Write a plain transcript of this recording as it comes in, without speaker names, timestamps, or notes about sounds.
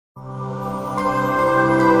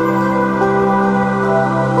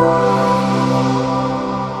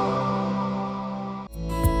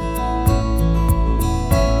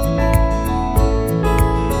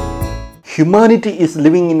Humanity is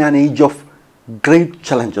living in an age of great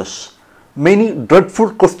challenges. Many dreadful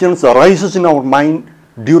questions arises in our mind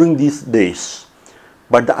during these days.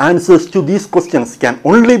 But the answers to these questions can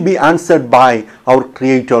only be answered by our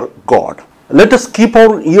Creator God. Let us keep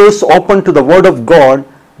our ears open to the Word of God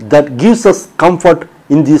that gives us comfort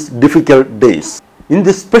in these difficult days. In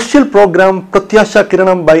this special program, Prathyasa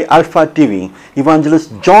Kiranam by Alpha TV, Evangelist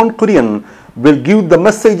John Kurian will give the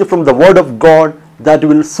message from the Word of God that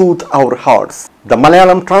will soothe our hearts. The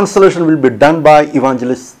Malayalam translation will be done by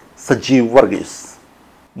Evangelist Sajeev Varghese.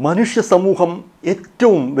 മനുഷ്യ സമൂഹം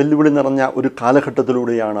ഏറ്റവും വെല്ലുവിളി നിറഞ്ഞ ഒരു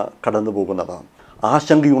കാലഘട്ടത്തിലൂടെയാണ് കടന്നു പോകുന്നത്.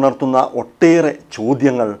 ആശങ്കയുണർത്തുന്ന ഒട്ടേറെ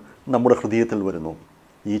ചോദ്യങ്ങൾ നമ്മുടെ ഹൃദയത്തിൽ വരുന്നു.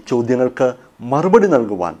 ഈ ചോദ്യങ്ങൾക്ക് മറുപടി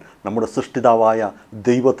നൽകുവാൻ നമ്മുടെ സൃഷ്ടിതാവായ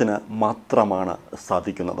ദൈവത്തിന് മാത്രമാണ്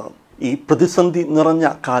സാധിക്കുന്നത്. ഈ പ്രതിസന്ധി നിറഞ്ഞ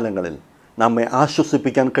കാലങ്ങളിൽ നമ്മെ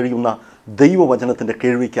ആശ്വസിപ്പിക്കാൻ കഴിയുന്ന ദൈവവചനത്തിൻ്റെ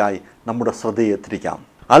കേൾവിക്കായി നമ്മുടെ ശ്രദ്ധയെ തിരിക്കാം.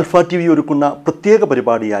 ആൽഫ ടി വി ഒരുക്കുന്ന പ്രത്യേക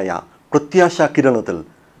പരിപാടിയായ പ്രത്യാശ കിരണത്തിൽ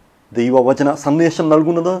ദൈവവചന സന്ദേശം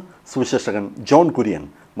നൽകുന്നത് സുവിശേഷകൻ ജോൺ കുര്യൻ,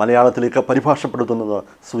 മലയാളത്തിലേക്ക് പരിഭാഷപ്പെടുത്തുന്നത്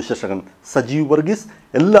സുവിശേഷകൻ സജീവ് വർഗീസ്.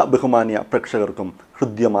 എല്ലാ ബഹുമാന്യ പ്രേക്ഷകർക്കും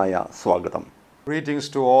ഹൃദ്യമായ സ്വാഗതം. Greetings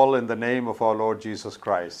to all in the name of our Lord Jesus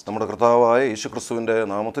Christ. നമ്മുടെ കർത്താവായ യേശുക്രിസ്തുവിന്റെ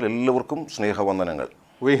നാമത്തിൽ എല്ലാവർക്കും സ്നേഹവന്ദനങ്ങൾ.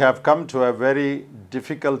 We have come to a very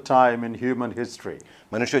difficult time in human history.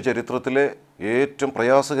 മനുഷ്യ ചരിത്രത്തിലെ ഏറ്റവും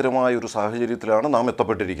പ്രയാസകരമായ ഒരു സാഹചര്യത്തിലാണ് നാം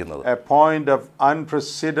എത്തപ്പെട്ടിരിക്കുന്നത്. A point of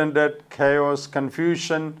unprecedented chaos,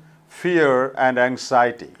 confusion, fear and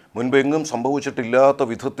anxiety. മുൻപെങ്ങും സംഭവിച്ചിട്ടില്ലാത്ത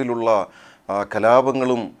വിധത്തിലുള്ള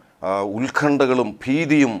കലാപങ്ങളും ഉത്കണ്ഠകളും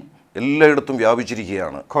ഭീതിയും എല്ലായിടത്തും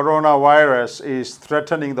വ്യാപിച്ചിരിക്കുകയാണ്. Coronavirus is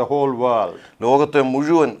threatening the whole world. ലോകത്തെ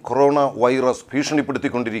മുഴുവൻ corona virus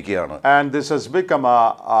ഭീഷണിപ്പെടുത്തിക്കൊണ്ടിരിക്കുകയാണ്. And this has become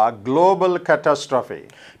a global catastrophe.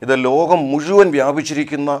 ഇത് ലോകം മുഴുവൻ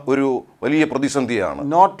വ്യാപിച്ചിരിക്കുന്ന ഒരു വലിയ പ്രതിസന്ധിയാണ്.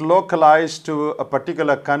 Not localized to a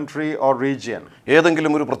particular country or region.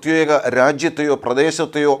 ഏതെങ്കിലും ഒരു പ്രത്യേക രാജ്യത്തെയോ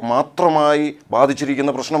പ്രദേശത്തെയോ മാത്രമായി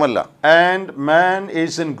ബാധിച്ചിരിക്കുന്ന പ്രശ്നമല്ല. And man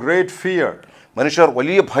is in great fear. മനുഷ്യർ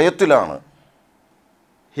വലിയ ഭയത്തിലാണ്.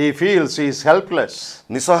 He feels he is helpless.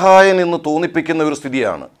 നിസ്സഹായൻ എന്ന് തോന്നിപ്പിക്കുന്ന ഒരു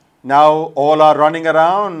സ്ഥിതിയാണ്. Now all are running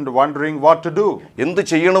around wondering what to do. എന്ത്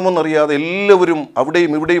ചെയ്യണമെന്നറിയാതെ എല്ലാവരും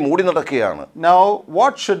അവിടെയും ഇവിടെയും ഓടി നടക്കുകയാണ്. Now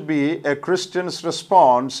what should be a Christian's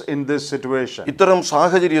response in this situation? ഇത്തരം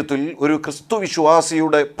സാഹചര്യത്തിൽ ഒരു ക്രിസ്തു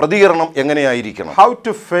വിശ്വാസിയുടെ പ്രതികരണം എങ്ങനെയായിരിക്കണം? How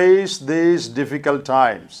to face these difficult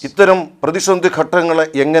times? ഇത്തരം പ്രതിസന്ധി ഘട്ടങ്ങളെ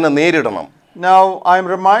എങ്ങനെ നേരിടണം? Now I am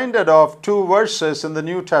reminded of two verses in the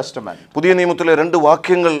New Testament. പുതിയ നിയമത്തിലെ രണ്ട്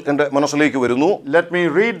വാക്യങ്ങൾ എൻ്റെ മനസ്സിലേക്ക് വരുന്നു. Let me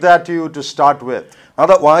read that to you to start with.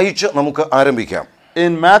 അത് വായിച്ച് നമുക്ക് ആരംഭിക്കാം.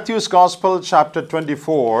 In Matthew's Gospel chapter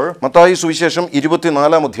 24 Mathai സുവിശേഷം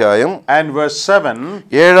 24-ാം അധ്യായം and verse 7,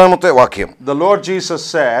 7-ാമത്തെ വാക്യം, the Lord Jesus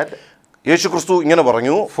said, യേശുക്രിസ്തു ഇങ്ങനെ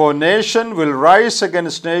പറഞ്ഞു, For nation will rise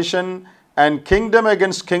against nation and kingdom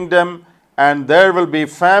against kingdom, and there will be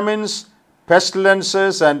famines,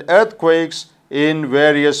 pestilences and earthquakes in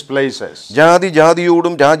various places. ജാതി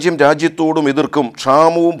ജാതിയോടും രാജ്യം രാജ്യത്തോടും എതിർക്കും,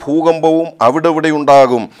 ക്ഷാമവും ഭൂകമ്പവും അവിടെ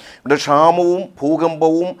ഉണ്ടാകും. ഇവിടെ ക്ഷാമവും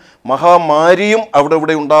ഭൂകമ്പവും മഹാമാരിയും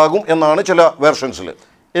അവിടെ ഉണ്ടാകും എന്നാണ് ചില വേർഷൻസിൽ.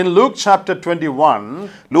 In Luke chapter 21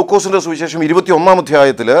 ലൂക്കോസിന്റെ സുവിശേഷം 21-ാം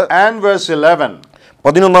അധ്യായത്തിൽ and verse 11,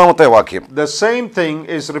 11-ാമത്തെ വാക്യം, the same thing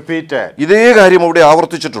is repeated. ഇതേ കാര്യം അവിടെ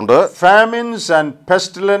ആവർത്തിച്ചിട്ടുണ്ട്. Famines and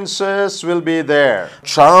pestilences will be there.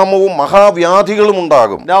 ക്ഷാമവും മഹാവ്യാധികളും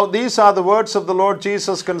ഉണ്ടാകും. Now these are the words of the Lord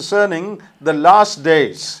Jesus concerning the last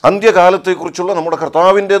days. അന്ത്യകാലത്തെക്കുറിച്ചുള്ള നമ്മുടെ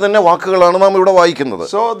കർത്താവിന്റെ തന്നെ വാക്കുകളാണ് നാം ഇവിടെ വായിക്കുന്നത്.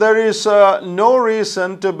 So there is no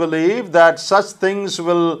reason to believe that such things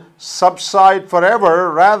will subside forever,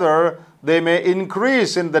 rather they may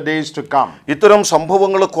increase in the days to come. ഇത്തരം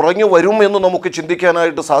സംഭവങ്ങൾ കുറഞ്ഞു വരും എന്ന് നമുക്ക്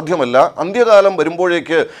ചിന്തിക്കാനായിട്ട് സാധ്യമല്ല. അന്ത്യകാലം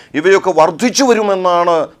വരുമ്പോഴേക്ക് ഇവയൊക്കെ വർദ്ധിച്ചു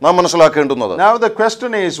വരുമെന്നാണ് നാം മനസ്സിലാക്കേണ്ടുന്നത്. Now the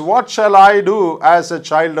question is, what shall I do as a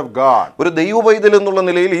child of God? ഒരു ദൈവപൈതൽ എന്നുള്ള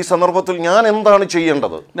നിലയിൽ ഈ സന്ദർഭത്തിൽ ഞാൻ എന്താണ്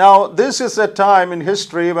ചെയ്യേണ്ടത്? Now this is a time in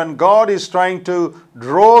history when God is trying to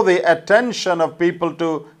draw the attention of people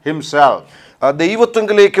to himself.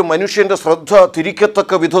 ദൈവത്വത്തിലേക്ക് മനുഷ്യന്റെ ശ്രദ്ധ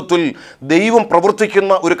തിരിക്കത്തക്ക വിധത്തിൽ ദൈവം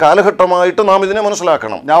പ്രവർത്തിക്കുന്ന ഒരു കാലഘട്ടമായിട്ട് നാം ഇതിനെ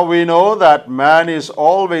മനസ്സിലാക്കണം. Now we know that man is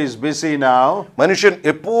always busy now. മനുഷ്യൻ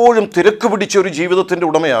എപ്പോഴും തിരക്ക് പിടിച്ച ഒരു ജീവിതത്തിന്റെ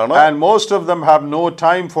ഉടമയാണ്. And most of them have no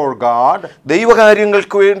time for God.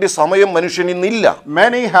 ദൈവകാര്യങ്ങൾക്ക് വേണ്ടി സമയം മനുഷ്യന് ഇന്നില്ല.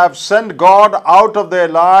 Many have sent God out of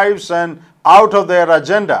their lives and out of their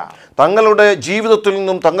agenda. തങ്ങളുടെ ജീവിതത്തിൽ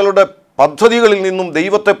നിന്നും തങ്ങളുടെ പദ്ധതികളിൽ നിന്നും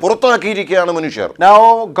ദൈവത്തെ പുറത്താക്കിയിരിക്കുകയാണ് മനുഷ്യർ. Now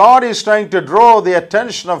God is trying to draw the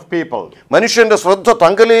attention of people. മനുഷ്യന്റെ ശ്രദ്ധ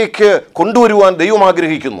തങ്കലേക്ക് കൊണ്ടുവരുവാൻ ദൈവം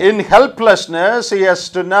ആഗ്രഹിക്കുന്നു. In helplessness he has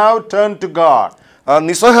to now turn to God.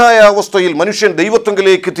 നിസ്സഹായ അവസ്ഥയിൽ മനുഷ്യൻ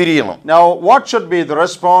ദൈവത്വത്തിലേക്ക് തിരിയണം. Now what should be the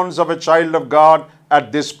response of a child of God at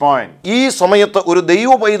this point? ഈ സമയത്ത് ഒരു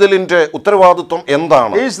ദൈവ പൈതലിന്റെ ഉത്തരവാദിത്വം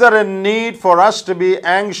എന്താണ്? Is there a need for us to be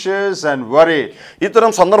anxious and worried?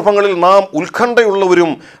 ഇത്തരം സന്ദർഭങ്ങളിൽ നാം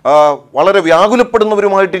ഉത്കണ്ഠയുള്ളവരും വളരെ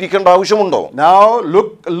വ്യാകുലപ്പെടുന്നവരുമായിട്ടിരിക്കേണ്ട ആവശ്യമുണ്ടോ? Now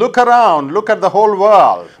look around, look at the whole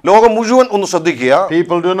world. ലോകം മുഴുവൻ ഒന്ന് ശ്രദ്ധിക്കുക.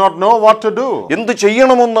 People do not know what to do. എന്ത്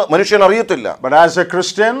ചെയ്യണമെന്ന് മനുഷ്യൻ അറിയത്തില്ല. But as a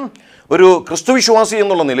Christian, ഒരു ക്രിസ്തുവിശ്വാസി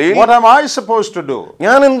എന്നുള്ള നിലയിൽ what am I supposed to do?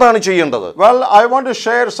 ഞാൻ എന്താണ് ചെയ്യേണ്ടത്? Well, I want to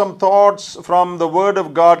share some thoughts from the word of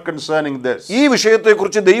God concerning this. ഈ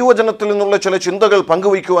വിഷയത്തെക്കുറിച്ച് ദൈവവചനത്തിൽ നിന്നുള്ള ചില ചിന്തകൾ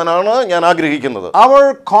പങ്കുവയ്ക്കുവാനാണ് ഞാൻ ആഗ്രഹിക്കുന്നത്. Our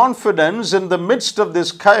confidence in the midst of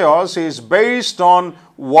this chaos is based on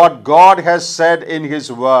what God has said in his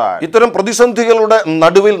word. ഇത്തരം പ്രതിസന്ധികളുടെ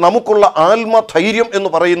നടുവിൽ നമുക്കുള്ള ആത്മധൈര്യം എന്ന്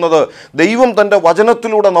പറയുന്നത് ദൈവം തന്റെ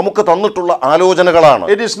വചനത്തിലൂടെ നമുക്ക് തന്നിട്ടുള്ള ആലോചനകളാണ്.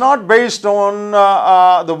 It is not based on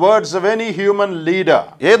the words of any human leader.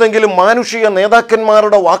 ഏതെങ്കിലും മാനുഷിക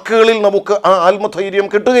നേതാക്കന്മാരുടെ വാക്കുകളിൽ നമുക്ക് ആ ആത്മധൈര്യം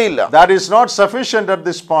കിട്ടുകയില്ല. That is not sufficient at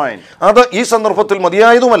this point. അത് ഈ സന്ദർഭത്തിൽ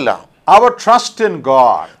മതിയായതുമല്ല. Our trust in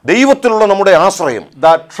God, ദൈവത്തിലുള്ള നമ്മുടെ ആശ്രയം,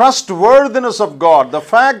 the trustworthiness of God, the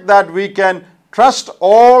fact that we can trust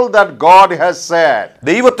all that God has said.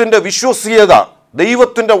 ദൈവത്തിന്റെ വിശ്വസനീയത,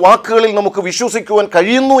 ദൈവത്തിന്റെ വാക്കുകളിൽ നമുക്ക് വിശ്വസിക്കുവാൻ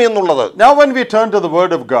കഴിയുന്നു എന്നുള്ളത്. Now when we turn to the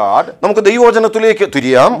word of God, നമുക്ക് ദൈവവചനത്തിലേക്ക്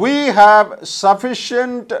തിരിയാം. we have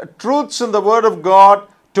sufficient truths in the word of God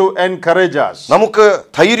to encourage us. നമുക്ക്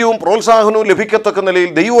ധൈര്യവും പ്രോത്സാഹനവും ലഭിക്കത്തക്ക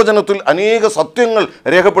നിലയിൽ ദൈവവചനത്തിൽ അനേക സത്യങ്ങൾ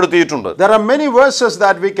രേഖപ്പെടുത്തിയിട്ടുണ്ട്. There are many verses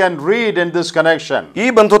that we can read in this connection. ഈ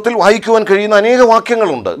ബന്ധത്തിൽ വായിക്കുവാൻ കഴിയുന്ന അനേക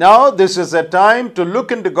വാക്യങ്ങളുണ്ട്. Now this is a time to look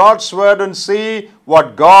into God's word and see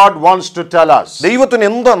what God wants to tell us. ദൈവത്തിന്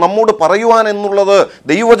എന്താ നമ്മോട് പറയുവാൻ എന്നുള്ളത്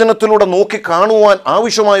ദൈവവചനത്തിലൂടെ നോക്കി കാണുവാൻ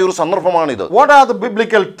ആവശ്യമായ ഒരു സന്ദർഭമാണിത്. What are the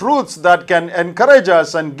biblical truths that can encourage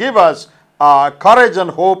us and give us courage and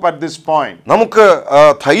hope at this point? നമുക്ക്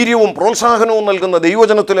ധൈര്യവും പ്രോത്സാഹനവും നൽകുന്ന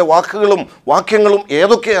ദൈവവചനത്തിലെ വാക്യങ്ങളും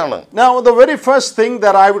ഏതൊക്കെയാണ്? Now the very first thing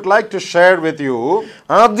that I would like to share with you,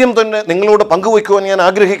 ആദ്യം തന്നെ നിങ്ങളോട് പങ്കുവയ്ക്കുവാൻ ഞാൻ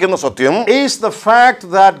ആഗ്രഹിക്കുന്ന സത്യം is the fact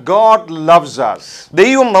that God loves us.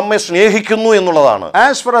 ദൈവം നമ്മെ സ്നേഹിക്കുന്നു എന്നുള്ളതാണ്.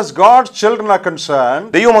 As far as God's children are concerned,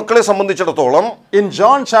 ദൈവമക്കളെ സംബന്ധിച്ചിടത്തോളം in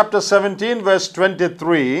John chapter 17 verse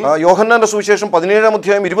 23, യോഹന്നാന്റെ സുവിശേഷം 17-ാം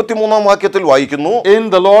അധ്യായം 23-ാം വാക്യത്തിൽ വായിക്കുന്നു, in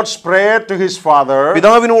the Lord's prayer to his Father,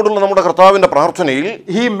 പിതാവിനോടുള്ള നമ്മുടെ കർത്താവിന്റെ പ്രാർത്ഥനയിൽ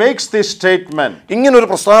he makes this statement, ഇങ്ങനെ ഒരു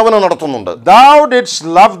പ്രസ്താവന നടത്തുന്നുണ്ട്. thou didst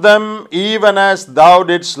love them even as thou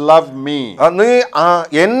didst love me. നീ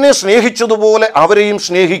എന്നെ സ്നേഹിച്ചതുപോലെ അവരെയും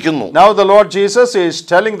സ്നേഹിക്കുന്നു. Now the Lord Jesus is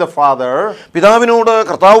telling the Father, പിതാവിനോട്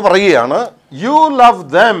കർത്താവ് പറയുകയാണ്, you love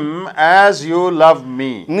them as you love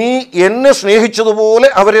me. നീ എന്നെ സ്നേഹിച്ചതുപോലെ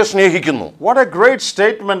അവരെ സ്നേഹിക്കുന്നു. What a great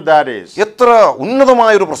statement that is. എത്ര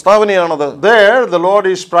ഉന്നതമായ ഒരു പ്രസ്താവനയാണത്. There the Lord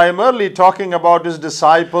is primarily talking about his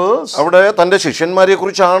disciples, അവിടെ തന്റെ ശിഷ്യന്മാരെ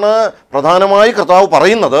കുറിച്ചാണ് പ്രധാനമായി കർത്താവ്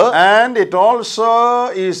പറയുന്നത്. and it also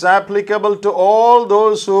is applicable to all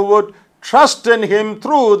those who would trust in him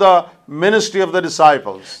through the ministry of the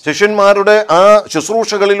disciples. ശിഷ്യന്മാരുടെ ആ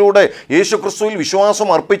ശുശ്രൂഷകളിലൂടെ യേശുക്രിസ്തുവിൽ വിശ്വാസം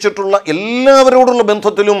അർപ്പിച്ചിട്ടുള്ള എല്ലാവരോടുള്ള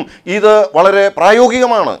ബന്ധത്തിലും ഇത് വളരെ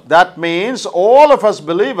പ്രായോഗികമാണ്. That means all of us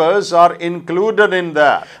believers are included in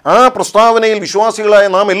that. ആ പ്രസ്താവനയിൽ വിശ്വാസികളായ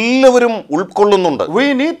നാം എല്ലാവരും ഉൾക്കൊള്ളുന്നുണ്ട്. We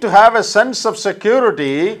need to have a sense of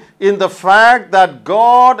security in the fact that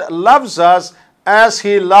God loves us as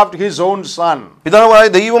he loved his own son. പിതാവായ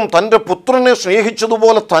ദൈവം തന്റെ പുത്രനെ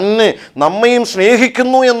സ്നേഹിച്ചതുപോലെ തന്നെ നമ്മയും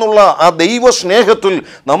സ്നേഹിക്കുന്നു എന്നുള്ള ആ ദൈവ സ്നേഹത്തിൽ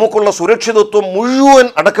നമുക്കുള്ള സുരക്ഷിതത്വം മുഴുവൻ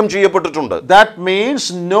അടക്കം ചെയ്യപ്പെട്ടിട്ടുണ്ട്. That means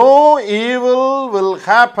no evil will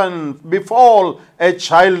happen befall a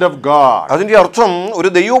child of God. അതിന്റെ അർത്ഥം ഒരു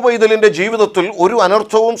ദൈവ പൈതലിന്റെ ജീവിതത്തിൽ ഒരു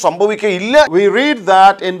അനർത്ഥവും സംഭവിക്കയില്ല. We read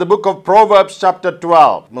that in the book of Proverbs chapter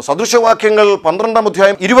 12. സദൃശവാക്യങ്ങൾ 12-ാം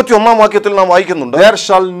അധ്യായം 21-ാം വാക്യത്തിൽ നാം വായിക്കുന്നുണ്ട്, there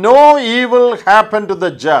shall no evil happen to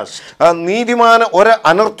the just. നീതിമാന് ഒരു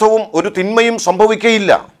അനർത്ഥവും ഒരു തിന്മയും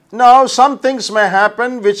സംഭവിക്കയില്ല. Now some things may happen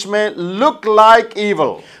which may look like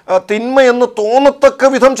evil. തിന്മ എന്ന് തോന്നത്തക്ക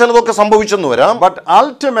വിധം ചിലതൊക്കെ സംഭവിച്ചെന്ന് വരാം. But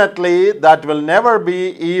ultimately that will never be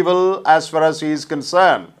evil as far as he is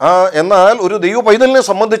concerned. എന്നാൽ ഒരു ദൈവ പൈതലിനെ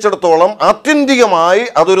സംബന്ധിച്ചിടത്തോളം ആത്യന്തികമായി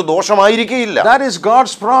അതൊരു ദോഷമായിരിക്കില്ല. That is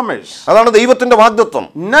God's promise. അതാണ് ദൈവത്തിന്റെ വാഗ്ദത്തം.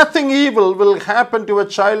 Nothing evil will happen to a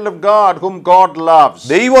child of God whom God loves.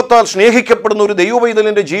 ദൈവത്താൽ സ്നേഹിക്കപ്പെടുന്ന ഒരു ദൈവ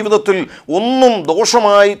പൈതലിന്റെ ജീവിതത്തിൽ ഒന്നും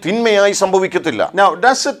ദോഷമായി തിന്മയായി സംഭവിക്കത്തില്ല. Now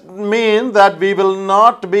does it mean that we will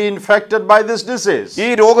not be infected by this disease. ഈ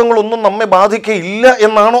രോഗങ്ങളൊന്നും നമ്മെ ബാധിക്കയില്ല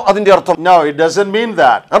എന്നാണോ അതിന്റെ അർത്ഥം? No, it doesn't mean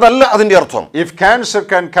that. അതല്ല അതിന്റെ അർത്ഥം. If cancer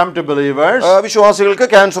can come to believers, വിശ്വാസികൾക്ക്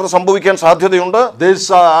ക്യാൻസർ സംഭവിക്കാൻ സാധ്യതയുണ്ട്. this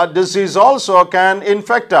disease also can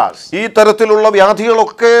infect us. ഈ തരത്തിലുള്ള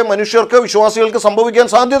വ്യാധികളൊക്കെ മനുഷ്യർക്ക് വിശ്വാസികൾക്ക് സംഭവിക്കാൻ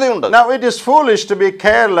സാധ്യതയുണ്ട്. Now it is foolish to be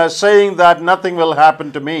careless saying that nothing will happen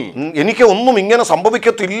to me. എനിക്ക് ഒന്നും ഇങ്ങനെ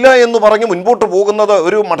സംഭവിക്കത്തില്ല എന്ന് പറഞ്ഞ് മുൻപോട്ട് പോകുന്നത്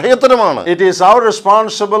ഒരു മഠയത്തരമാണ്. It is our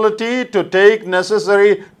responsibility to take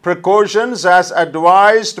necessary precautions as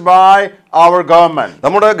advised by our government.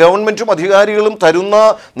 നമ്മുടെ ഗവൺമെന്റും അധികാരികളും തരുന്ന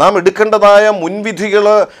നാം എടുക്കേണ്ടതായ മുൻവിധികൾ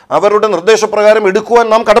അവരുടെ നിർദ്ദേശപ്രകാരം എടുക്കുവാൻ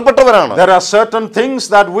നാം കടപ്പെട്ടവരാണ്. There are certain things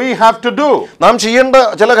that we have to do. നാം ചെയ്യേണ്ട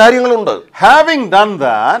ചില കാര്യങ്ങളുണ്ട്. Having done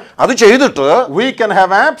that, അത് ചെയ്തിട്ട് we can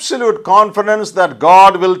have absolute confidence that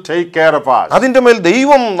God will take care of us. അതിന്റെ മേൽ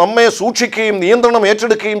ദൈവം നമ്മെ സൂക്ഷിക്കുകയും നിയന്ത്രണം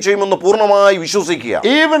ഏറ്റെടുക്കുകയും ചെയ്യുമെന്ന് പൂർണ്ണമായി വിശ്വസിക്കുക.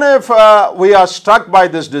 Even if we are struck by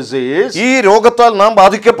this disease, ഈ രോഗത്താൽ നാം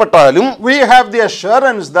ബാധിക്കപ്പെട്ടാലും we have the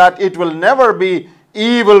assurance that it will never be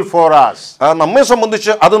evil for us. നമ്മെ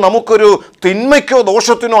സംബന്ധിച്ച് അത് നമുക്കൊരു തിന്മയ്ക്കോ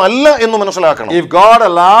ദോഷത്തിനോ അല്ല എന്ന് മനസ്സിലാക്കണം. If God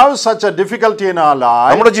allows such a difficulty in our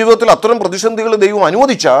life, നമ്മുടെ ജീവിതത്തിൽ അത്തരം പ്രതിസന്ധികൾ ദൈവം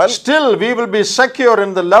അനുവദിച്ചാൽ still we will be secure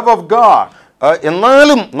in the love of God.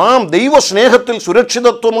 എന്നാലും നാം ദൈവ സ്നേഹത്തിൽ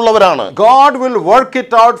സുരക്ഷിതത്വമുള്ളവരാണ്. God will work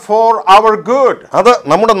it out for our good. അത്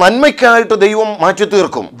നമ്മുടെ നന്മയ്ക്കായിട്ട് ദൈവം മാറ്റി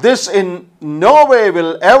തീർക്കും. This in no way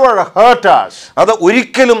will ever hurt us. അത്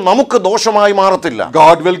ഒരിക്കലും നമുക്ക് ദോഷമായി മാറത്തില്ല.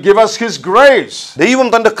 God will give us His grace. ദൈവം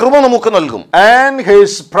തന്റെ കൃപ നമുക്ക് നൽകും. And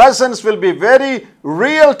His presence will be very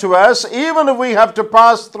real to us even if we have to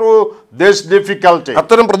pass through this difficulty.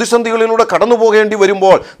 അത്തരം പ്രതിസന്ധികളിലൂടെ കടന്നു പോകേണ്ടി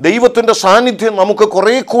വരുമ്പോൾ ദൈവത്തിന്റെ സാന്നിധ്യം നമുക്ക്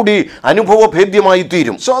കുറെ കൂടി അനുഭവഭേദ്യമായി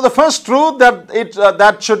തീരും. So the first truth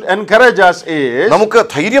that should encourage us is നമുക്ക്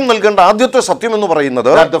ധൈര്യം നൽകേണ്ട ആദ്യത്തെ സത്യം എന്ന്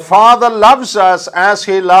പറയുന്നത് that the Father loves us as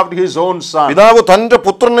He loved His own Son. പിതാവ് തന്റെ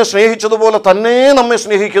പുത്രനെ സ്നേഹിച്ചതുപോലെ തന്നെ നമ്മെ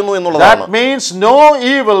സ്നേഹിക്കുന്നു എന്നുള്ളതാണ്. That means no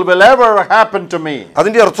evil will ever happen to me.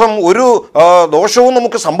 അതിന്റെ അർത്ഥം ഒരു ദോഷവും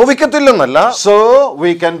നമുക്ക് സംഭവിക്കത്തില്ലെന്നല്ല. So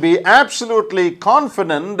we can be absolutely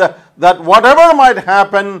confident that whatever might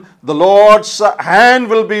happen, the Lord's hand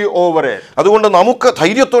will be over it. അതുകൊണ്ട് നമുക്ക്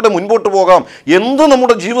ധൈര്യത്തോടെ മുൻപോട്ട് പോകാം. എന്ത്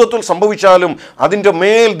നമ്മുടെ ജീവിതത്തിൽ സംഭവിച്ചാലും അതിന്റെ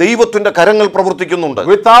മേൽ ദൈവത്തിന്റെ കരങ്ങൾ പ്രവർത്തിക്കുന്നുണ്ട്.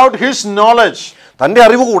 Without His knowledge, തന്റെ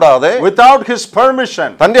അറിവ് കൂടാതെ, without His permission,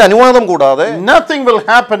 തന്റെ അനുവാദം കൂടാതെ nothing will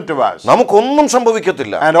happen to us. നമുക്കൊന്നും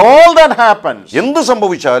സംഭവിക്കത്തില്ല. And all that happens എന്ത്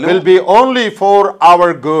സംഭവിച്ചാലും will be only for our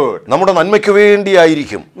good. നമ്മുടെ നന്മയ്ക്ക്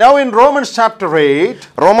വേണ്ടിയായിരിക്കും. Now in Romans chapter 8,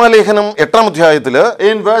 റോമാലേഖനം 8-ാം അധ്യായത്തില്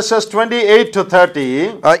in verses 28 to 30,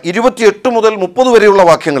 28 മുതൽ 30 വരെയുള്ള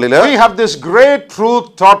വാക്യങ്ങളിൽ we have this great truth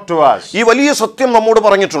taught to us. ഈ വലിയ സത്യം നമ്മോട്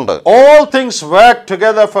പറഞ്ഞിട്ടുണ്ട്. All things work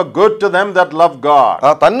together for good to them that love God.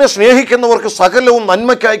 തന്നെ സ്നേഹിക്കുന്നവർക്ക് സകലവും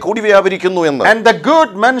നന്മയ്ക്കായി കൂടി വ്യാപരിക്കുന്നു എന്ന്. And the good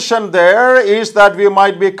mentioned there is that we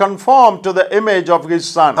might be conformed to the image of His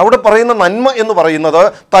Son. അവിടെ പറയുന്ന നന്മ എന്ന് പറയുന്നത്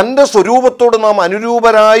തന്റെ സ്വരൂപത്തോട് നാം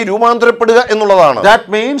അനുരൂപരായി രൂപാന്തരപ്പെടുക എന്നുള്ളതാണ്. That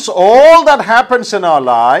means all that happens in our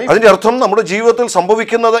life, അതിന്റെ അർത്ഥം നമ്മുടെ ജീവിതത്തിൽ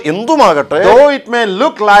സംഭവിക്കുന്നത് എന്തുമാകട്ടെ, though it may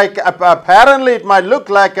look like, apparently it might look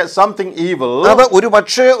like something evil, അത് ഒരു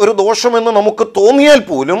പക്ഷേ ഒരു ദോഷമെന്ന് നമുക്ക് തോന്നിയാൽ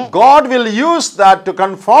പോലും God will use that to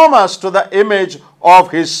conform us to the image of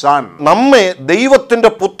His Son. നമ്മെ ദൈവത്തിന്റെ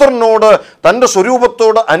പുത്രനോട് തന്റെ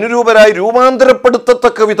സ്വരൂപത്തോട് അനുരൂപരായി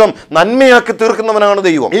രൂപാന്തരപ്പെടുത്തത്തക്ക വിധം നന്മയാക്കി തീർക്കുന്നവനാണ്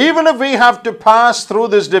ദൈവം. Even if we have to pass through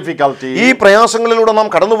this difficulty, ഈ പ്രയാസങ്ങളിലൂടെ നാം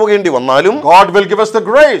കടന്നു പോകേണ്ടി വന്നാലും God will give us the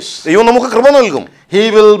grace. ദൈവം നമുക്ക് കൃപ നൽകും. He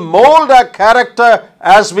will mold our character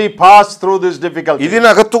as we pass through this difficulty.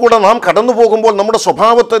 ഇതിനകത്തുകൂടെ നാം കടന്നു പോകുമ്പോൾ നമ്മുടെ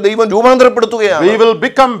സ്വഭാവത്തെ ദൈവം രൂപാന്തരപ്പെടുത്തുകയാണ്. We will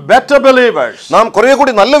become better believers. നാം കുറെ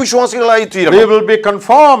കൂടി നല്ല വിശ്വാസികളായി തീരും. We will be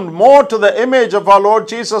conformed more to the image of our Lord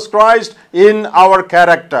Jesus Christ in our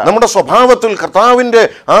character. നമ്മുടെ സ്വഭാവത്തിൽ കർത്താവിന്റെ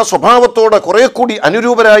ആ സ്വഭാവത്തോട് കുറെ കൂടി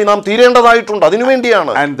അനുരൂപരായി നാം തീരേണ്ടതായിട്ടുണ്ട്.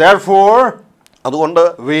 അതിനുവേണ്ടിയാണ്. And therefore അതുകൊണ്ട്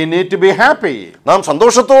we need to be happy. നാം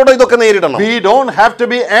സന്തോഷത്തോടെ ഇതൊക്കെ നേരിടണം. We don't have to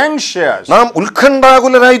be anxious. നാം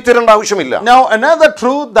ഉത്കണ്ഠാകുലരായി തീരേണ്ട ആവശ്യമില്ല. Now another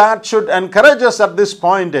truth that should encourage us at this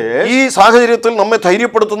point is, ഈ സാഹചര്യത്തിൽ നമ്മെ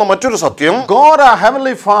ധൈര്യപ്പെടുത്തുന്ന മറ്റൊരു സത്യം, God our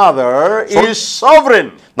heavenly Father is sovereign.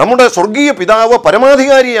 നമ്മുടെ സ്വർഗീയ പിതാവ്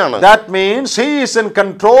പരമാധികാരിയാണ്. That means He is in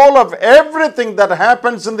control of everything that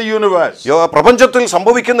happens in the universe. പ്രപഞ്ചത്തിൽ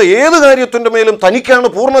സംഭവിക്കുന്ന ഏത് കാര്യത്തിന്റെ മേലും തനിക്കാണ്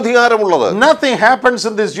പൂർണ്ണാധികാരമുള്ളത്. Nothing happens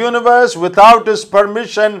in this universe without His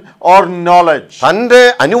permission or knowledge. തന്റെ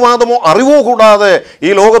അനുവാദമോ അറിവോ കൂടാതെ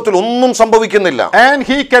ഈ ലോകത്തിൽ ഒന്നും സംഭവിക്കുന്നില്ല. And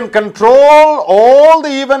He can control all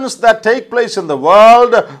the events that take place in the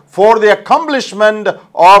world for the accomplishment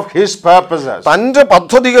of His purposes. തന്റെ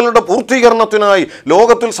പദ്ധതികളുടെ പൂർത്തീകരണത്തിനായി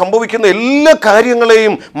ലോകത്തിൽ സംഭവിക്കുന്ന എല്ലാ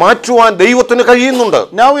കാര്യങ്ങളെയും മാറ്റുവാൻ ദൈവത്തിന് കഴിയുന്നുണ്ട്.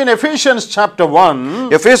 Now in Ephesians chapter 1,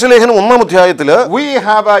 എഫേസ്യ ലേഖനം 1-ാം അധ്യായത്തിൽ we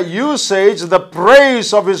have a usage, the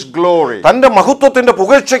praise of his glory. തന്റെ മഹത്വത്തിന്റെ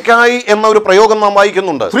പുകഴ്ചയ്ക്കായി എന്ന ഒരു പ്രയോഗം നാം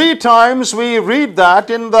വായിക്കുന്നുണ്ട്. 3 times we read that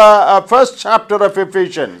in the first chapter of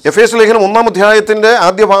Ephesians. എഫേസ്യ ലേഖനം 1-ാം അധ്യായത്തിന്റെ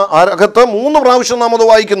ആദ്യ ഭാഗത്ത് 3 പ്രാവശ്യം നാം അത്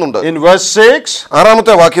വായിക്കുന്നുണ്ട്. In verse 6,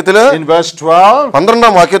 6-ാമത്തെ വാക്യത്തില്, in verse 12,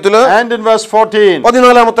 12-ാം വാക്യത്തില്, and in verse 14.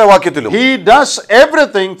 14-ാമത്തെ വാക്യത്തിലും He does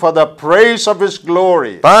everything for the praise of his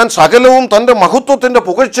glory താൻ സകലവും തന്റെ മഹത്വത്തിന്റെ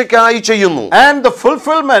പുകഴ്ചയ്ക്കായി ചെയ്യുന്നു. and the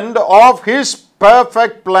fulfillment of his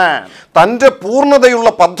perfect plan. തന്റെ പൂർണ്ണതയുള്ള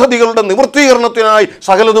പദ്ധതികളുടെ നിവൃത്തീകരണത്തിനായി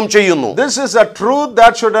സകലതും ചെയ്യുന്നു. This is a truth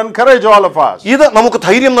that should encourage all of us. ഇത് നമുക്ക്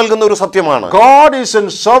ധൈര്യം നൽകുന്ന ഒരു സത്യമാണ്. God is in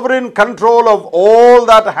sovereign control of all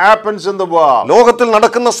that happens in the world. ലോകത്തിൽ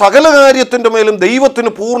നടക്കുന്ന സകല കാര്യത്തിന്റെ മേലും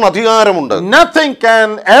ദൈവത്തിന് പൂർണ്ണ അധികാരമുണ്ട്. Nothing can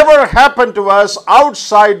ever happen to us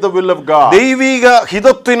outside the will of God. ദൈവിക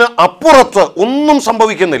ഹിതത്തിന് അപ്പുറത്ത് ഒന്നും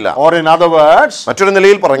സംഭവിക്കുന്നില്ല. Or in other words, മറ്റൊരു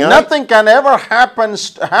നിലയിൽ പറഞ്ഞാൽ, nothing can ever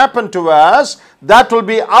happen to us that will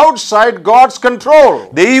be outside God's control.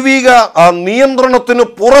 ദൈവിക നിയന്ത്രണത്തിന്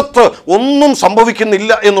പുറത്ത് ഒന്നും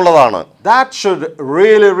സംഭവിക്കുന്നില്ല എന്നുള്ളതാണ്. That should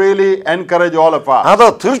really encourage all of us. അത്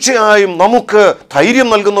തീർച്ചയായും നമുക്ക് ധൈര്യം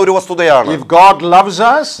നൽകുന്ന ഒരു വസ്തുതയാണ്. If God loves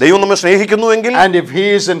us, ദൈവം നമ്മെ സ്നേഹിക്കുന്നുവെങ്കിൽ, and if he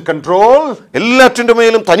is in control, എല്ലാറ്റിന്റെ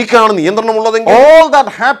മേലും തനിക്കാണ് നിയന്ത്രണമുള്ളതെങ്കിൽ, all that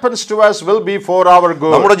happens to us will be for our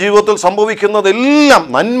good. നമ്മുടെ ജീവിതത്തിൽ സംഭവിക്കുന്നതെല്ലാം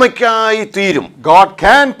നന്മയ്ക്കായി തീരും. God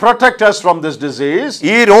can protect us from this disease.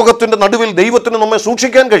 ഈ രോഗത്തിന്റെ നടുവിൽ ദൈവത്തിന് നമ്മെ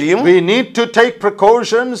സൂക്ഷിക്കാൻ കഴിയും. We need to take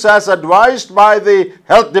precautions as advised by the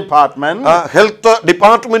health department. Health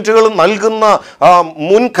ഡിപ്പാർട്ട്മെന്റുകൾ നൽകുന്ന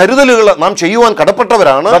മുൻ കരുതലുകൾ നാം ചെയ്യുവാൻ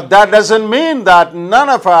കടപ്പെട്ടവരാണ്. But that doesn't mean that none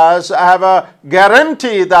of us have a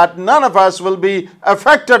guarantee that none of us will be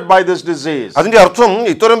affected by this disease. അതിന്റെ അർത്ഥം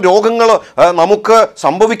ഇത്തരം രോഗങ്ങൾ നമുക്ക്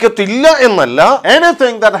സംഭവിക്കത്തില്ല എന്നല്ല.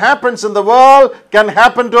 Anything that happens in the world can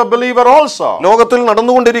happen to a believer also. ലോകത്തിൽ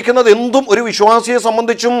നടന്നുകൊണ്ടിരിക്കുന്നത് എന്തും ഒരു വിശ്വാസിയെ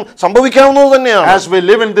സംബന്ധിച്ചും സംഭവിക്കാവുന്നത് തന്നെയാണ്. As we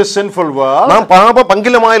live in this sinful world, നാം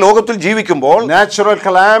പാപപങ്കിലമായ ലോകത്തിൽ ജീവിക്കുമ്പോൾ natural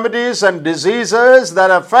calamities and diseases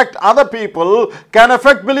that affect other people can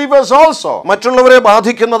affect believers also. മറ്റുള്ളവരെ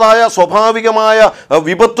ബാധിക്കുന്നതായ സ്വാഭാവികമായ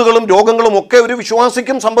വിപത്തുകളും രോഗങ്ങളും ഒക്കെ ഒരു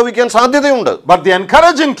വിശ്വാസിക്കും സംഭവിക്കാൻ സാധ്യതയുണ്ട്. But the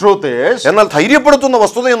encouraging truth is, എന്നാൽ ധൈര്യപ്പെടുത്തുന്ന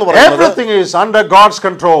വസ്തുത എന്ന് പറയുന്നത്, everything is under God's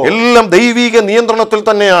control. എല്ലാം ദൈവിക നിയന്ത്രണത്തിൽ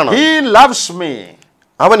തന്നെയാണ്. He loves me.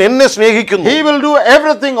 അവൻ എന്നെ സ്നേഹിക്കുന്നു. He will do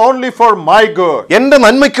everything only for my good. എന്റെ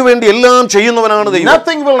നന്മയ്ക്ക് വേണ്ടി എല്ലാം ചെയ്യുന്നവനാണ് ദൈവം.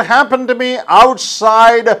 Nothing will happen to me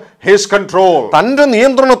outside his control. തന്റെ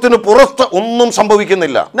നിയന്ത്രണത്തിന് പുറത്ത് ഒന്നും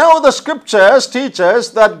സംഭവിക്കുന്നില്ല. Now the scriptures teach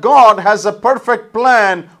us that God has a perfect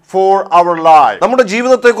plan for our life. നമ്മുടെ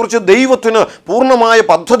ജീവിതത്തെക്കുറിച്ച് ദൈവത്തിന് പൂർണ്ണമായ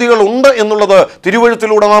പദ്ധതികൾ ഉണ്ട് എന്നുള്ളത്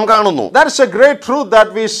തിരുവെഴുത്തിലൂടെ നാം കാണുന്നു. That is a great truth that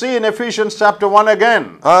we see in Ephesians chapter 1 again.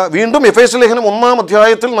 വീണ്ടും എഫേസ്യ ലേഖനം 1-ാം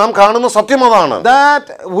അധ്യായത്തിൽ നാം കാണുന്ന സത്യം അതാണ്. That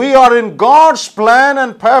we are in God's plan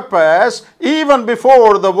and purpose even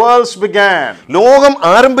before the worlds began. ലോകം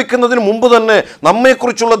ആരംഭിക്കുന്നതിന് മുമ്പ് തന്നെ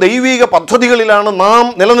നമ്മെക്കുറിച്ചുള്ള ദൈവിക പദ്ധതികളിലാണ് നാം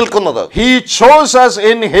നിലനിൽക്കുന്നത്. He chose us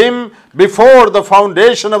in him before the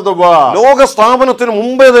foundation of the world. ലോക സ്ഥാപനത്തിന്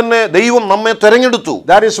മുമ്പേ തന്നെ ദൈവം നമ്മെ തെരഞ്ഞെടുത്തു.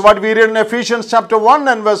 That is what we read in Ephesians chapter 1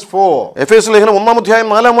 and verse 4. എഫേസ്യ ലേഖനം 1-ാം അധ്യായം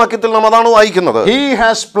 4-ാം വാക്യത്തിൽ നാം അതാണ് വായിക്കുന്നത്. He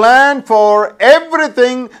has planned for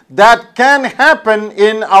everything that can happen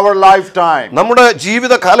in our lifetime. നമ്മുടെ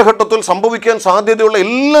ജീവിത കാലഘട്ടത്തിൽ സംഭവിക്കാൻ സാധ്യതയുള്ള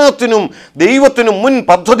എല്ലാത്തിനും ദൈവത്തിന് മുൻ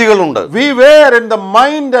പദ്ധതികളുണ്ട്. We were in the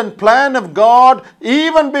mind and plan of God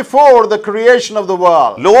even before the creation of the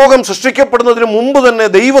world. ലോകം സൃഷ്ടിക്കപ്പെടുന്നതിന് മുമ്പ് തന്നെ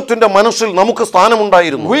ദൈവത്തിന്റെ മനസ്സിൽ നമുക്ക്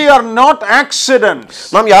സ്ഥാനമുണ്ടായിരുന്നു. We are not accidents.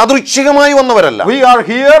 നാം യാദൃച്ഛികമായി വന്നവരല്ല. We are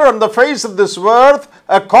here on the face of this earth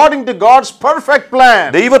according to God's perfect plan.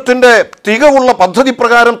 ദൈവത്തിന്റെ തികവുള്ള പദ്ധതി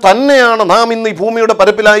പ്രകാരം തന്നെയാണ് നാം ഇന്ന് ഈ ഭൂമിയുടെ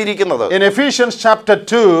പരപ്പിലായിരിക്കുന്നത്. In Ephesians chapter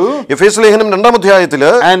 2 എഫേസ്യ ലേഖനം 2-ാം അധ്യായത്തിൽ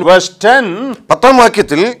and verse 10, 10-ാം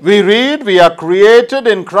വാക്യത്തിൽ we read, we are created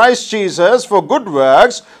in Christ Jesus for good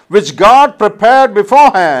works which God prepared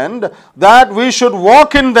beforehand that we should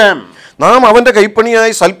walk in them. നാം അവന്റെ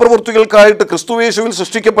കൈപ്പണിയായി സൽപ്രവൃത്തികൾക്കായിട്ട് ക്രിസ്തുയേശുവിൽ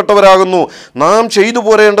സൃഷ്ടിക്കപ്പെട്ടവരാകുന്നു. നാം ചെയ്തു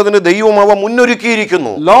പോരേണ്ടതിന് ദൈവം അവ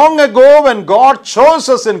മുന്നൊരുക്കിയിരിക്കുന്നു. Long ago when God chose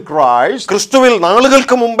us in Christ, ക്രിസ്തുവിൽ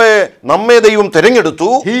നാളുകൾക്ക് മുമ്പേ നമ്മെ ദൈവം തെരഞ്ഞെടുത്തു.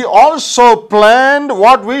 he also planned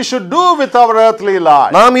what we should do with our earthly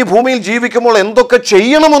life. നാം ഈ ഭൂമിയിൽ ജീവിക്കുമ്പോൾ എന്തൊക്കെ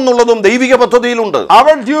ചെയ്യണമെന്നുള്ളതും ദൈവിക പദ്ധതിയിലുണ്ട്.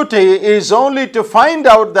 Our duty is only to find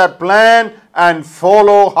out that plan and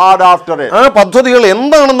follow hard after it. ആ പദ്ധതികൾ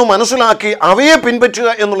എന്താണെന്ന് മനസ്സിലാക്കി അവയെ പിൻപറ്റുക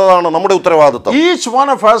എന്നുള്ളതാണ് നമ്മുടെ ഉത്തരവാദിത്വം. Each one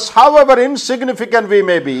of us, however insignificant we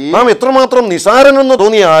may be, നാം എത്രമാത്രം നിസാരനെന്ന്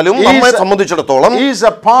തോന്നിയാലും നമ്മെ സംബന്ധിച്ചിടത്തോളം is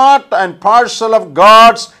a part and parcel of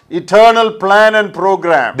God's eternal plan and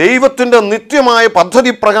program. ദൈവത്തിന്റെ നിത്യമായ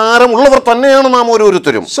പദ്ധതി പ്രകാരമുള്ളവർ തന്നെയാണ് നാം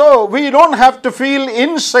ഓരോരുത്തരും. So we don't have to feel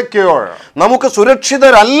insecure. നമുക്ക്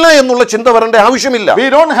സുരക്ഷിതരല്ല എന്നുള്ള ചിന്ത വരേണ്ട ആവശ്യമില്ല. We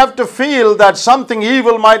don't have to feel that something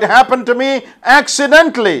evil might happen to me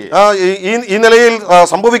accidentally. ഈ നിലയിൽ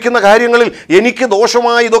സംഭവിക്കുന്ന കാര്യങ്ങളിൽ എനിക്ക്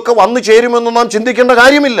ദോഷമായി ഇതൊക്കെ വന്നു ചേരുമെന്ന് നാം ചിന്തിക്കേണ്ട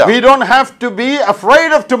കാര്യമില്ല. We don't have to be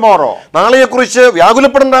afraid of tomorrow. നാളെയെക്കുറിച്ച്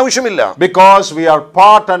വ്യാകുലപ്പെടേണ്ട ആവശ്യമില്ല. Because we are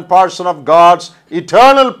part and parcel of God's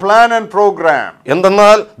eternal plan and program.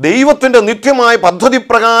 എന്തെന്നാൽ ദൈവത്തിന്റെ നിത്യമായ പദ്ധതി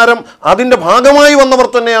പ്രകാരം അതിന്റെ ഭാഗമായി വന്നവർ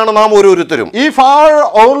തന്നെയാണ് നാം ഓരോരുത്തരും. If our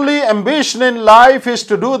only ambition in life is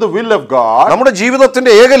to do the will of God, നമ്മുടെ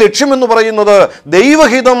ജീവിതത്തിന്റെ ഏക ലക്ഷ്യം എന്ന് പറയുന്നത്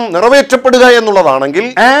ദൈവഹിതം നിറവേറ്റപ്പെടുക എന്നുള്ളതാണെങ്കിൽ,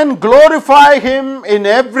 and glorify him in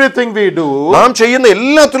everything we do, നാം ചെയ്യുന്ന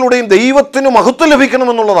എല്ലാത്തിലൂടെയും ദൈവത്തിന് മഹത്വം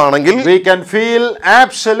ലഭിക്കണം എന്നുള്ളതാണെങ്കിൽ, we can feel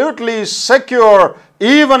absolutely secure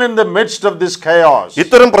even in the midst of this chaos.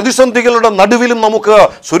 ഇത്തരം പ്രതിസന്ധികളുടെ നടുവിലും നമുക്ക്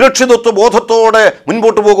സുരക്ഷിതത്വ ബോധത്തോടെ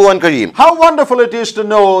മുൻപോട്ട് പോകുവാൻ കഴിയും. How wonderful it is to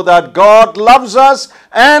know that God loves us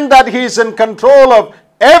and that he is in control of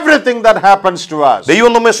everything that happens to us.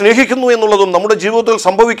 ദൈവം നമ്മെ സ്നേഹിക്കുന്നു എന്നുള്ളതും നമ്മുടെ ജീവിതത്തിൽ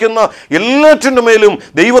സംഭവിക്കുന്ന എല്ലാറ്റിന്റെ മേലും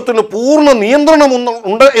ദൈവത്തിന് പൂർണ്ണ നിയന്ത്രണം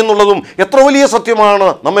ഉണ്ട് എന്നുള്ളതും എത്ര വലിയ സത്യമാണ്,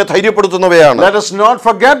 നമ്മെ ധൈര്യപ്പെടുത്തുന്നവയാണ്. Let us not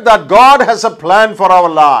forget that God has a plan for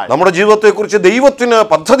our life. നമ്മുടെ ജീവിതത്തെക്കുറിച്ച് ദൈവത്തിന്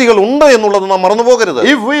പദ്ധതികൾ ഉണ്ട് എന്നുള്ളത് നാം മറന്നുപോകരുത്.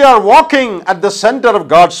 If we are walking at the center of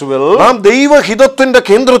God's will, നാം ദൈവഹിതത്തിന്റെ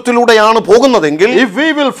കേന്ദ്രത്തിലൂടെയാണ് പോകുന്നതെങ്കിൽ, if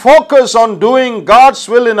we will focus on doing God's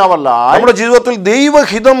will in our life, നമ്മുടെ ജീവിതത്തിൽ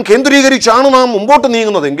ദൈവഹിതം കേന്ദ്രീകരിച്ചാണ് നാം മുമ്പോട്ട് നീങ്ങുന്നത്.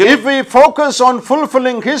 If we focus on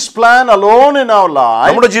fulfilling his plan alone in our life,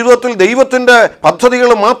 നമ്മുടെ ജീവിതത്തിൽ ദൈവത്തിന്റെ പദ്ധതികൾ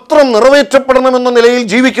മാത്രം നിറവേറ്റപ്പെടണമെന്ന നിലയിൽ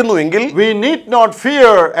ജീവിക്കുന്നുവെങ്കിൽ, we need not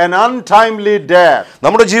fear an untimely death.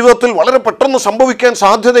 നമ്മുടെ ജീവിതത്തിൽ വളരെ പെട്ടെന്ന് സംഭവിക്കാൻ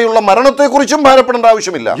സാധ്യതയുള്ള മരണത്തെക്കുറിച്ചും ഭയപ്പെടേണ്ട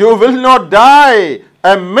ആവശ്യമില്ല. You will not die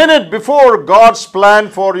a minute before God's plan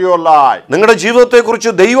for your life. നിങ്ങളുടെ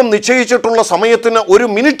ജീവിതത്തെക്കുറിച്ച് ദൈവം നിശ്ചയിച്ചിട്ടുള്ള സമയത്തിന് ഒരു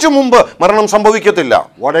മിനിറ്റ് മുമ്പ് മരണം സംഭവിക്കത്തില്ല.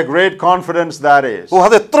 What a great confidence that is.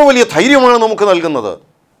 അത് എത്ര വലിയ ധൈര്യമാണ് നമുക്ക് നൽകുന്നത്.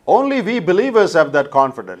 Only we believers have that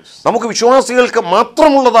confidence. നമുക്ക് വിശ്വാസികൾക്ക്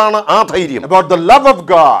മാത്രമുള്ളതാണ് ആ ധൈര്യം. About the love of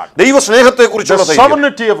God, ദൈവ സ്നേഹത്തെക്കുറിച്ചുള്ള the ധൈര്യം,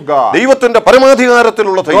 sovereignty of God, ദൈവത്തിന്റെ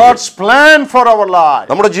പരമാധികാരത്തിലുള്ള ധൈര്യം, God's plan for our life.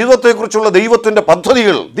 നമ്മുടെ ജീവിതത്തെക്കുറിച്ചുള്ള ദൈവത്തിന്റെ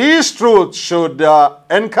പദ്ധതികൾ. These truths should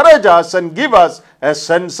encourage us and give us a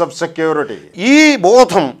sense of security. ഈ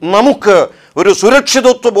ബോധം നമുക്ക് ഒരു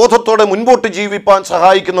സുരക്ഷിതത്വ ബോധത്തോടെ മുൻപോട്ട് ജീവിപ്പാൻ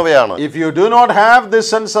സഹായിക്കുന്നവയാണ്. If you do not have this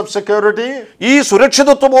sense of security, ഈ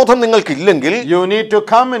സുരക്ഷിതത്വ ബോധം നിങ്ങൾക്കില്ലെങ്കിൽ, you need to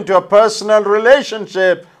come into a personal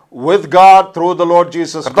relationship with God through the Lord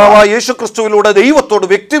Jesus കർത്താവായ Christ. യേശുക്രിസ്തുവിലൂടെ ദൈവത്തോട്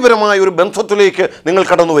വ്യക്തിപരമായ ഒരു ബന്ധത്തിലേക്ക് നിങ്ങൾ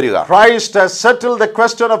കടന്നു വരിക. Christ has settled the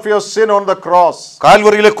question of your sin on the cross.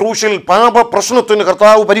 കാൽവറിയിലെ ക്രൂശിൽ പാപ പ്രശ്നത്തിന്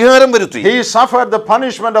കർത്താവ് പരിഹാരം വരുത്തി. He suffered the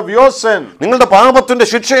punishment of your sin. നിങ്ങളുടെ പാപത്തിന്റെ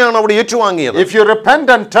ശിക്ഷയാണ് അവിടെ ഏറ്റുവാങ്ങിയത്. If you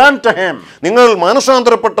repent and turn to him, നിങ്ങൾ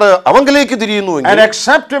മാനസാന്തരപ്പെട്ട് അവങ്കിലേക്ക് തിരിയുന്നുവെങ്കിൽ, and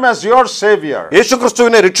accept him as your savior,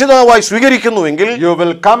 യേശുക്രിസ്തുവിനെ രക്ഷിതാവായി സ്വീകരിക്കുന്നുവെങ്കിൽ, you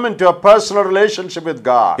will come into a personal relationship with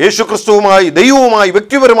God. യേശുക്രിസ്തുവുമായി ദൈവവുമായി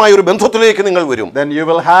വ്യക്തിപരമായ ഒരു ബന്ധത്തിലേക്ക് നിങ്ങൾ വരും. Then you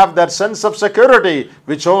will have that sense of security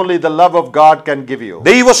which only the love of God can give you.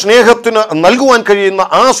 ദൈവ സ്നേഹത്തിന് നൽകുവാൻ കഴിയുന്ന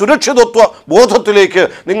ആ സുരക്ഷിതത്വ ബോധത്തിലേക്ക്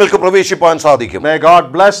നിങ്ങൾക്ക് പ്രവേശിപ്പാൻ സാധിക്കും. May God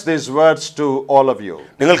bless these words to all of you.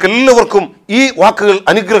 നിങ്ങൾക്ക് എല്ലാവർക്കും ഈ വാക്കുകൾ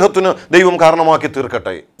അനുഗ്രഹത്തിന് ദൈവം കാരണമാക്കി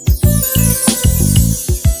തീർക്കട്ടെ.